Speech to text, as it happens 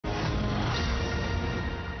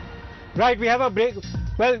Right, we have a break.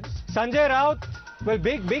 Well, Sanjay Raut, well,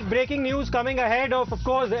 big breaking news coming ahead of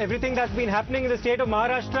course, everything that's been happening in the state of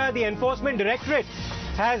Maharashtra. The Enforcement Directorate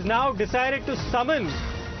has now decided to summon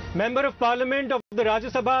Member of Parliament of the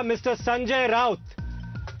Rajya Sabha, Mr. Sanjay Raut.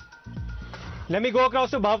 Let me go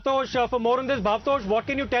across to Bhavtosh for more on this. Bhavtosh, what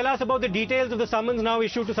can you tell us about the details of the summons now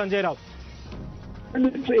issued to Sanjay Raut?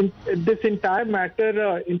 This entire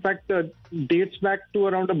matter, in fact, dates back to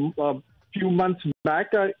around a few months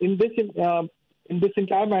back. In this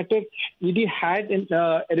entire matter, ED had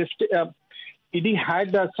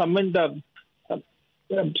summoned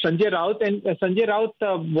Sanjay Raut, and Sanjay Raut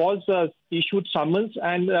was issued summons,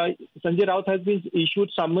 and Sanjay Raut has been issued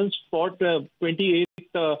summons for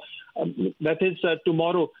 28th, that is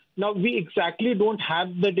tomorrow. Now, we exactly don't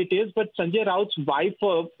have the details, but Sanjay Raut's wife,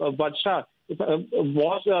 Varsha,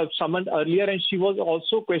 was summoned earlier, and she was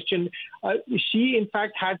also questioned. She, in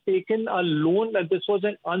fact, had taken a loan. This was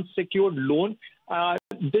an unsecured loan.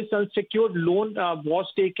 This unsecured loan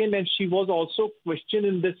was taken, and she was also questioned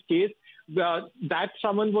in this case. That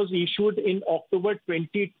summon was issued in October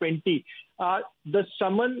 2020. The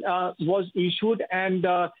summon was issued, and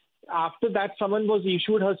after that summon was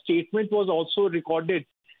issued, her statement was also recorded.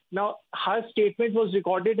 Now, her statement was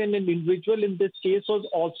recorded, and an individual in this case was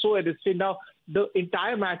also arrested. Now, the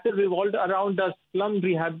entire matter revolved around a slum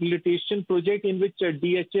rehabilitation project in which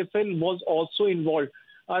DHFL was also involved.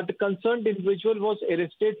 The concerned individual was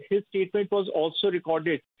arrested. His statement was also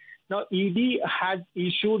recorded. Now, ED had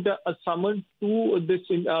issued a summon to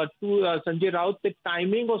Sanjay Raut. The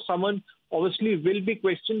timing of summon obviously will be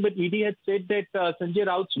questioned, but ED had said that Sanjay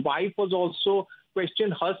Raut's wife was also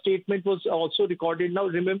questioned. Her statement was also recorded. Now,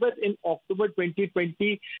 remember, in October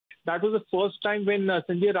 2020, that was the first time when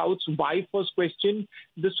Sanjay Raut's wife was questioned.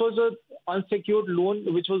 This was an unsecured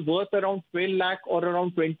loan which was worth around 12 lakh or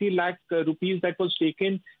around 20 lakh rupees that was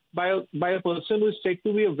taken by a person who is said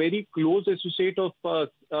to be a very close associate of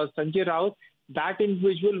Sanjay Raut. That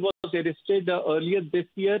individual was arrested earlier this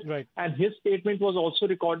year, right, and his statement was also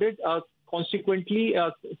recorded. Consequently,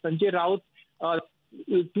 Sanjay Raut,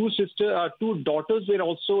 two daughters were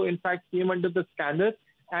also, in fact, came under the scanner,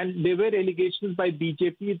 and there were allegations by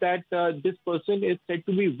BJP that this person is said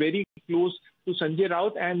to be very close to Sanjay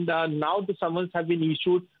Raut, and now the summons have been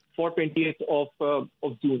issued for 28th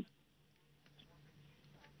of June.